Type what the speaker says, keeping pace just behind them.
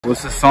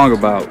What's this song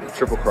about?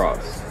 Triple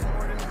Cross.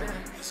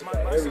 It's about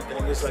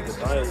everything. It's like a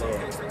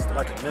dialogue,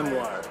 like a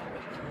memoir.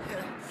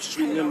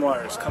 Street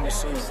memoirs coming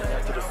soon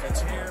after the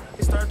fence.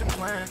 Start the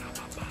plan.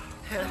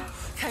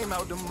 Came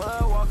out the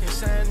mud, walking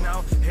sand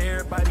now.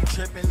 Everybody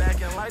tripping,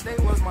 acting like they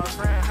was my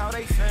friend. How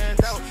they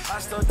fanned out. I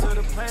stuck to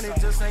the plan, it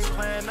just ain't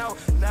planned out.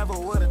 Never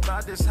would've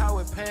thought this how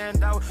it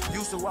panned out.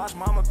 Used to watch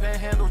mama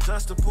panhandle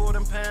just to pull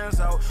them pans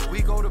out.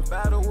 We go to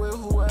battle with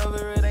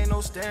whoever, it ain't no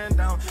stand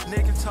down.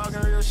 Nigga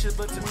talking real shit,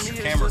 but to me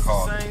it's just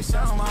the same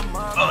sound. My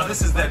mother, oh,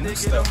 this is that new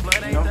stuff.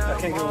 You know, I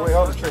can't give away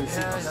all the trade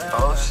secrets.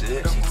 Oh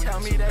shit. She tell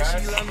me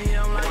that she love me,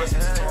 I'm like,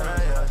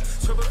 yeah.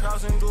 Triple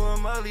cross and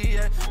doing molly,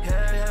 yeah.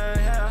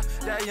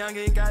 That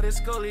youngin' got his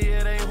scully,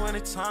 it ain't when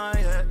it's time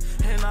yet.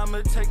 And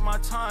I'ma take my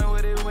time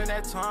with it when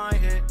that time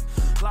hit.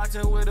 Locked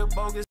in with a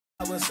bogus.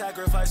 I would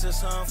sacrifice a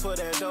son for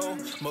that dough.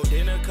 More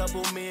than a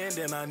couple million,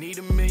 then I need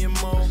 $1 million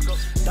more.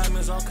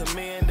 Diamonds on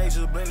command, they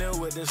just blending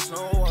with the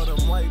snow. All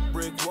them white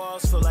brick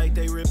walls feel like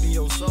they ripping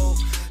your soul.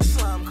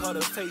 Slime called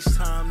a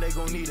FaceTime, they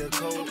gon' need a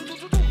code.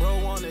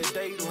 Bro on a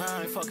date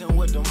line, fucking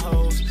with them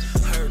hoes.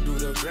 Heard through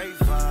the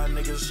grapevine,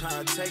 niggas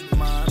tryna take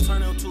mine.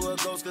 Turn him to a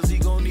ghost, cause he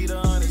gon' need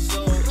 100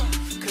 souls.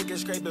 Cook and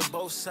scrape it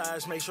both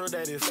sides, make sure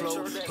that it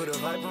flow. Put a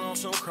Viper on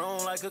some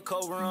chrome like a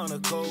Cobra on a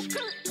coke.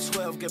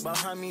 12, get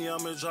behind me,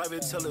 I'ma drive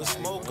it till it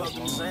smoke off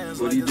them sands.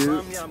 What do you do?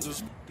 I'm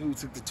just Dude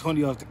took the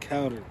 20 off the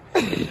counter.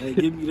 Hey,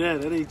 give me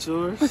that. That ain't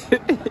yours.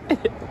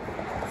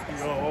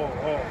 Oh.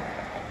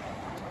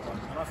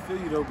 I feel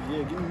you though, but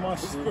yeah, give me my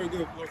shit. This is pretty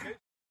good. Okay.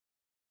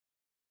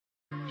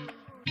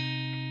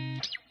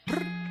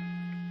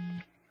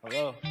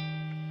 hello.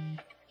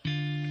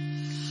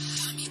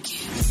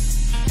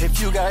 If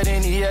you got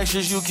any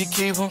extras, you can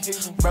keep them.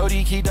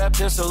 Brody, keep that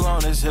pistol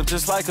on his hip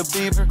just like a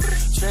beaver.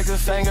 Trigger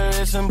finger,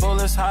 it's and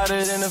bullets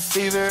hotter than a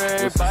fever.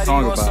 Everybody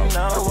wants some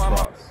now.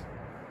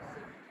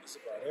 It's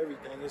about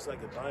everything. It's like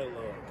a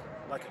dialogue,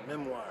 like a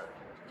memoir.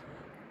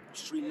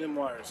 Street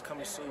memoirs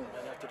coming soon,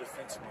 man, after the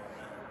fence mode,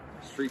 man.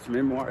 Streets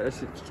Memoir.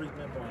 That's it. Street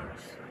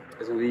memoirs.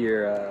 That's gonna be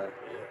your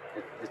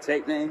the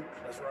tape name.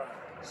 That's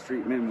right.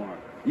 Street Memoir.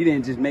 You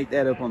didn't just make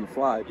that up on the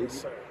fly, did you?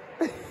 Yes, sir.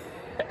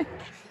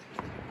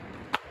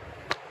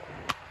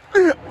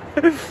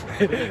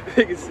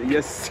 Nigga said,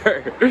 yes,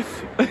 sir.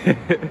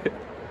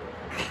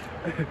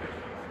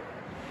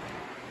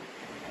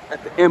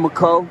 At the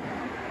Emico,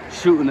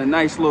 shooting a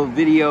nice little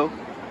video.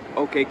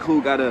 Okay,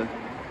 cool. Got a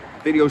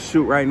video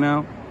shoot right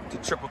now. It's a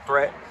triple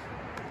threat.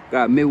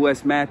 Got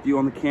Midwest Matthew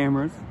on the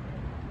cameras.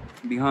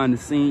 Behind the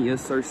scene,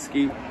 yes, sir,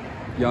 Ski.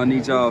 Y'all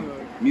need y'all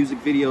music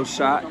video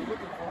shot.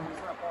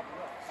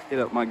 Hit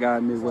up my guy,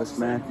 Midwest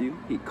Matthew.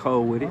 He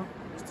cold with it.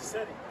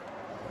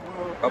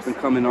 Up and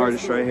coming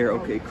artist right here.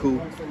 Okay,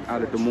 cool.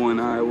 Out of Des Moines,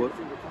 Iowa.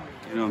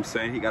 You know what I'm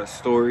saying? He got a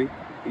story.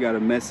 He got a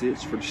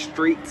message for the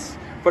streets.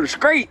 For the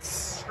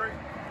streets!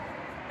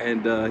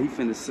 And he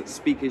finna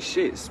speak his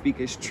shit, speak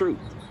his truth.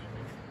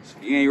 So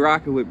if you ain't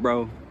rocking with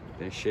bro,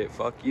 then shit,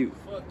 fuck you.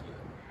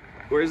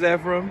 Where's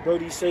that from?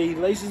 Brody say he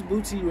laces his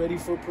boots, he ready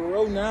for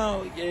parole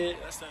now. Yeah,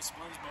 that's that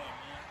SpongeBob, man.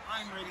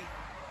 I'm ready.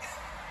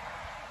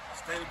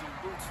 Stay with the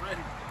boots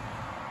ready.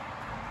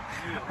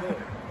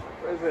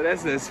 Yeah,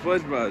 that's that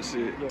SpongeBob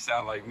shit. Yeah.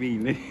 Sound like me,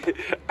 nigga.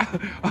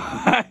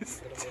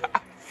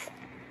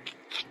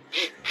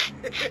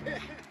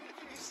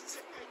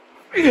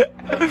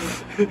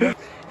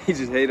 He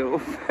just hate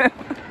him.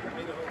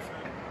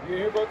 You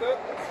hear about that?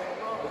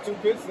 The 2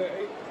 kids that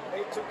ate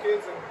 2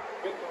 kids and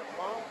bit the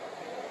mom?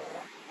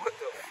 What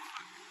the fuck?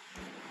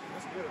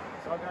 That's good.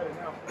 So I got it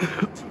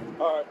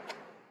now. All right.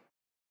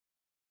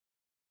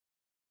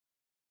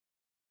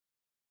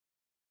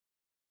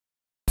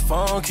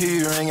 phone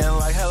keep ringing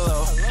like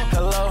hello,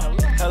 hello,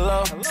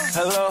 hello,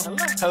 hello,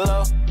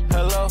 hello,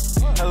 hello,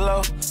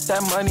 hello.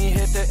 That money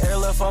hit the air,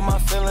 left all my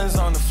feelings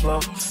on the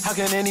floor. How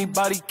can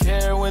anybody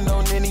care when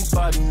don't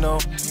anybody know?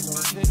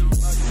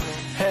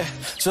 Hey,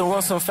 just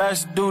want some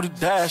fast to do the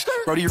dash.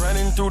 Brody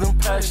running through them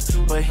patches,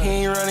 but he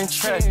ain't running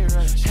track.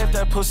 If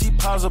that pussy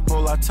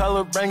possible, I tell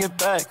her bring it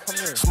back.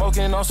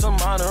 Smoking on some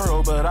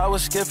honor, but I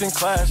was skipping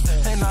class.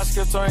 And I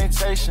skipped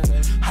orientation,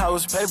 I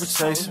was paper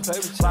chasing.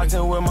 Locked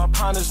in with my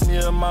partners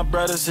near my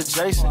brothers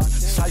adjacent.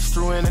 Sliced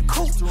through in a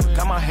coupe,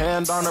 got my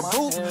hand on her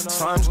boot.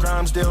 Slimes,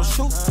 grimes, they'll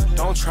shoot.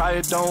 Don't try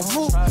it, don't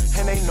hoop.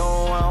 And they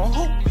know I don't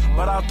hoop,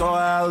 but I throw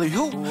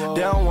alley-hoop.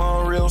 They don't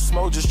want real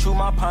smoke, just chew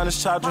my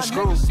partners, chopped and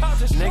screwed.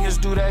 Niggas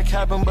do that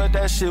capping, but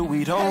that shit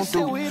we don't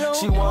do.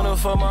 She wanna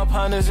fuck my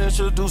partners,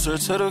 introduce her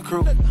to the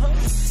crew.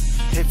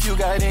 If you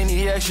got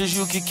any extras,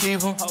 you can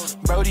keep them.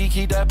 Brody,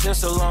 keep that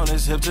pistol on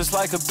his hip just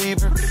like a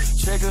beaver.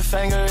 Trigger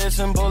finger, it's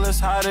and bullets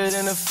hotter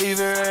than a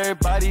fever.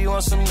 Everybody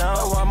wants some now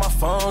while my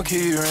phone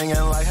keep ringing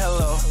like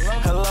hello,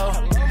 hello,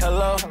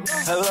 hello,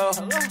 hello,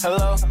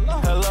 hello,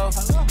 hello,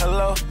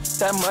 hello.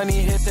 That money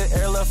hit the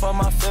air, left all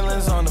my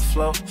feelings on the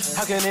floor.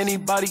 How can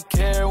anybody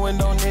care when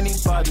don't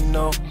anybody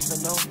know?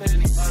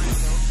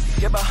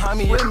 get behind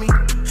me, with me.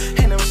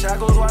 In them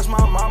shackles, watch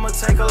my mama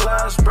take her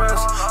last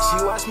breath.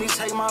 She watched me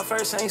take my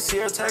first, ain't see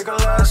her take her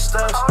last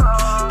steps.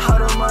 All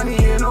the money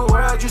in the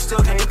world, you still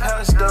can't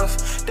pass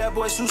stuff. That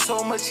boy shoot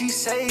so much, he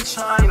say he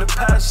trying to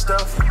pass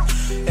stuff.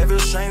 If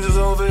it's strangers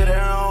over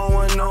there, I don't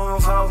want no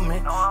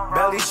involvement.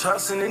 Barely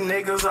trusting the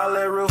niggas, I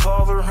let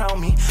revolve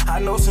around me. I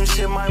know some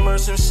shit might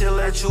merge, some shit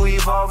let you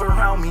evolve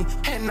around me.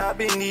 And I've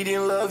been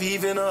needing love,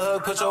 even a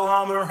hug, put your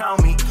arm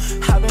around me.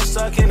 I've been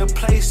stuck in a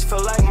place,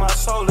 feel like my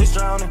soul is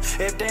drowning.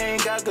 If they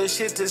ain't got good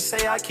shit to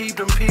say, I keep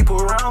them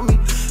people around me.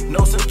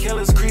 Know some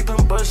killers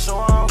creeping, but so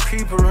I don't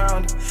creep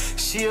around it.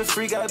 She a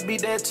freak, I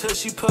beat that till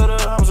she put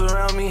her arms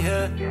around me,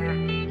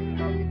 yeah.